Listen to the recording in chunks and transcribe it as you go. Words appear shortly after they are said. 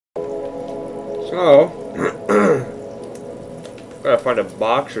So, gotta find a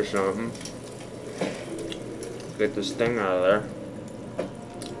box or something. Get this thing out of there.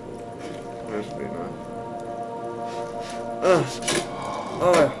 This would be nice.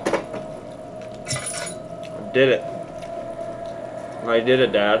 Oh. I did it. I did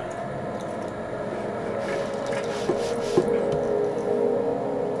it, Dad.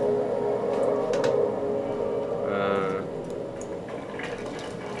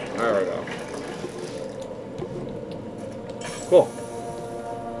 There we go. Cool.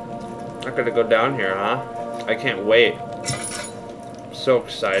 Not gonna go down here, huh? I can't wait. I'm so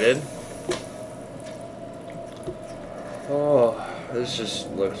excited. Oh, this just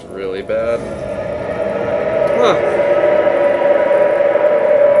looks really bad. Huh.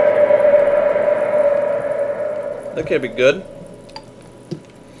 That can't be good.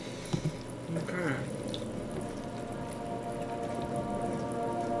 Okay.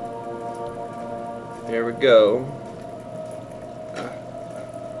 Here we go.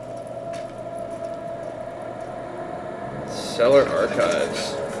 Cellar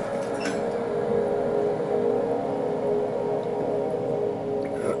archives.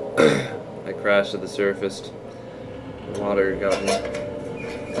 I crashed at the surface. The water got me.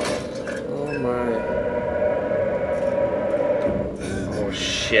 Oh my. Oh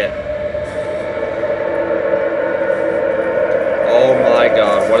shit. Oh my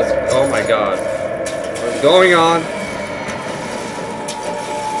god. What is. Oh my god. What is going on?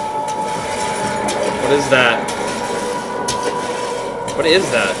 What is that? What is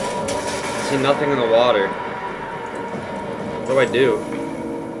that? I see nothing in the water. What do I do?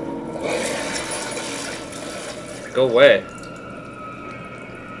 Go away.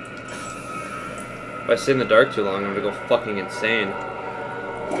 If I sit in the dark too long, I'm gonna go fucking insane.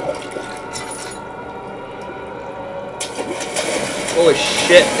 Holy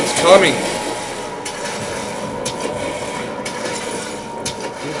shit, it's coming!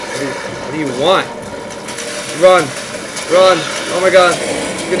 What do you want? Run! Run! Oh my god,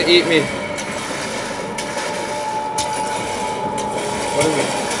 it's gonna eat me. What is it?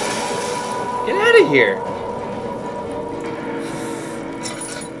 Get out of here!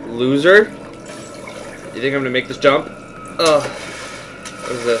 Loser? You think I'm gonna make this jump? Ugh.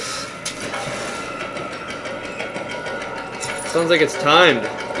 What is this? Sounds like it's timed.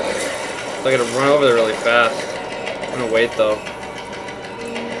 So I gotta run over there really fast. I'm gonna wait though.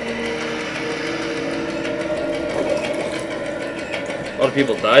 A lot of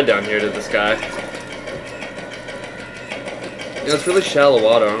people died down here to this guy. You know, it's really shallow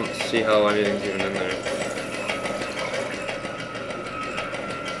water. I don't see how anything's even in there.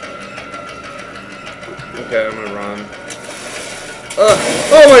 Okay, I'm gonna run.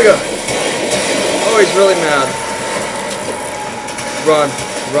 Oh my god! Oh, he's really mad. Run,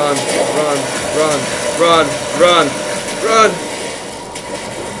 run, run, run, run, run, run!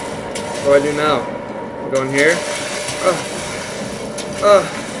 What do I do now? I'm going here?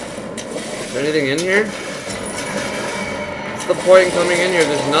 Is there anything in here? What's the point in coming in here?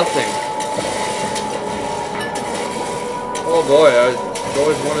 There's nothing. Oh boy, I've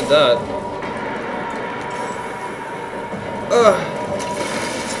always wanted that.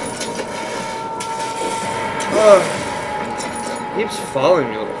 Keeps following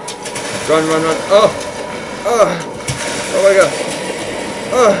me. Run, run, run. Oh my god.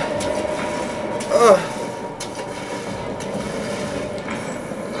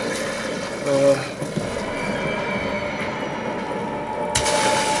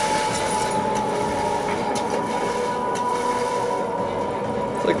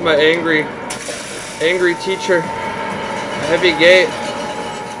 It's like my angry teacher. A heavy gate.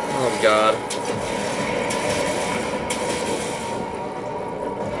 Oh god.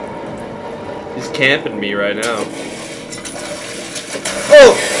 He's camping me right now.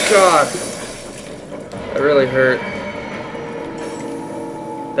 Oh god. That really hurt.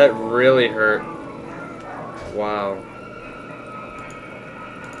 That really hurt. Wow.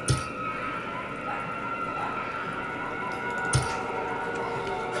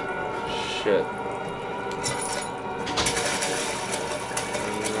 Shit.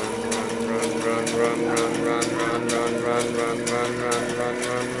 Run.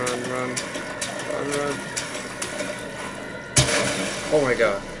 Oh my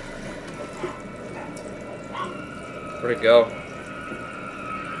god. Where'd it go?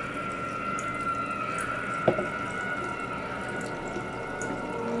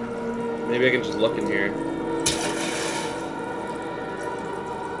 Maybe I can just look in here.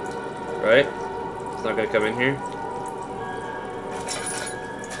 Right? It's not gonna come in here?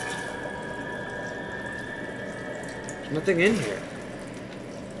 There's nothing in here.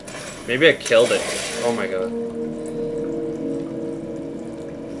 Maybe I killed it. Oh my god.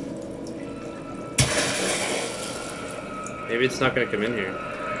 Maybe it's not gonna come in here.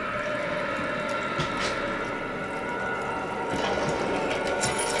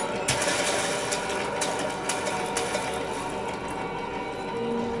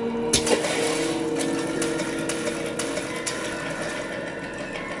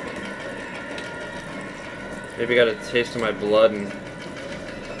 Maybe I got a taste of my blood and...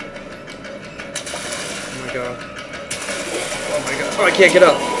 Oh my god. Oh my god. Oh, I can't get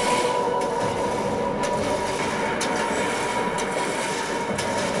up!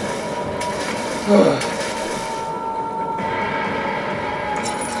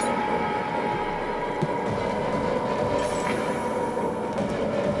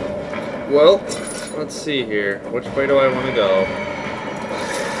 Well, let's see here. Which way do I want to go?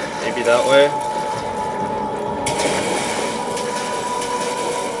 Maybe that way?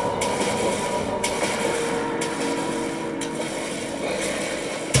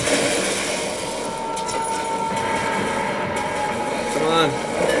 Come on.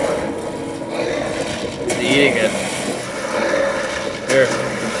 He's eating it. Here,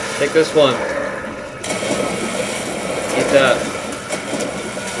 take this one. Eat that.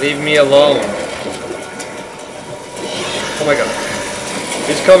 Leave me alone. Oh my god.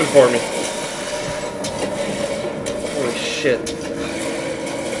 He's coming for me. Holy shit.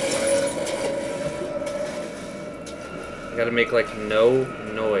 I gotta make like no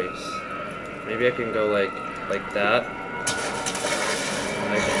noise. Maybe I can go like that.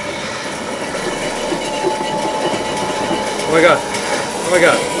 Oh my god. Oh my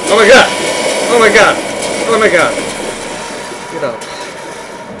god. Oh my god. Oh my god. Oh my god. Get up.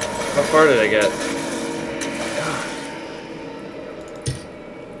 How far did I get? God.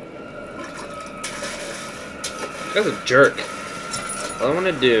 This guy's a jerk. All I want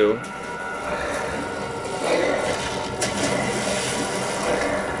to do...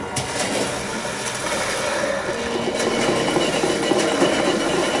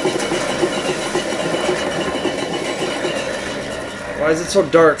 Why is it so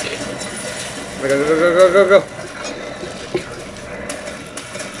dark? Oh my god, go, go, go, go, go!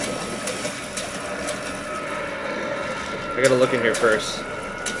 I gotta look in here first.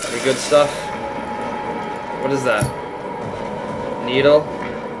 Any good stuff? What is that? Needle?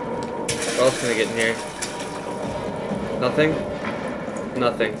 What else can I get in here? Nothing?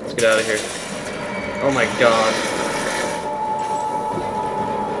 Nothing. Let's get out of here. Oh my god.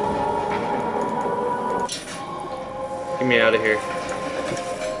 Get me out of here.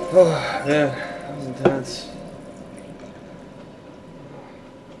 Oh, man. That was intense.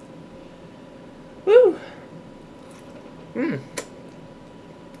 Woo! Hmm.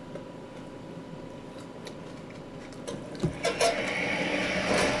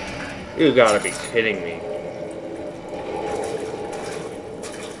 You gotta be kidding me.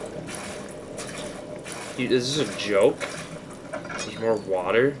 Is this a joke? Need more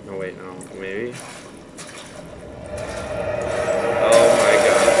water? No, wait, no. Maybe? Oh my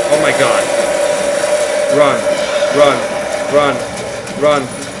god. Oh my god. Run. Run. Run. Run.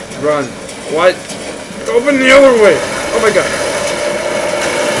 Run. What? Open the other way! Oh my god.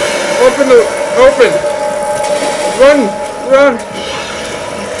 Open the... Open! Run! Run!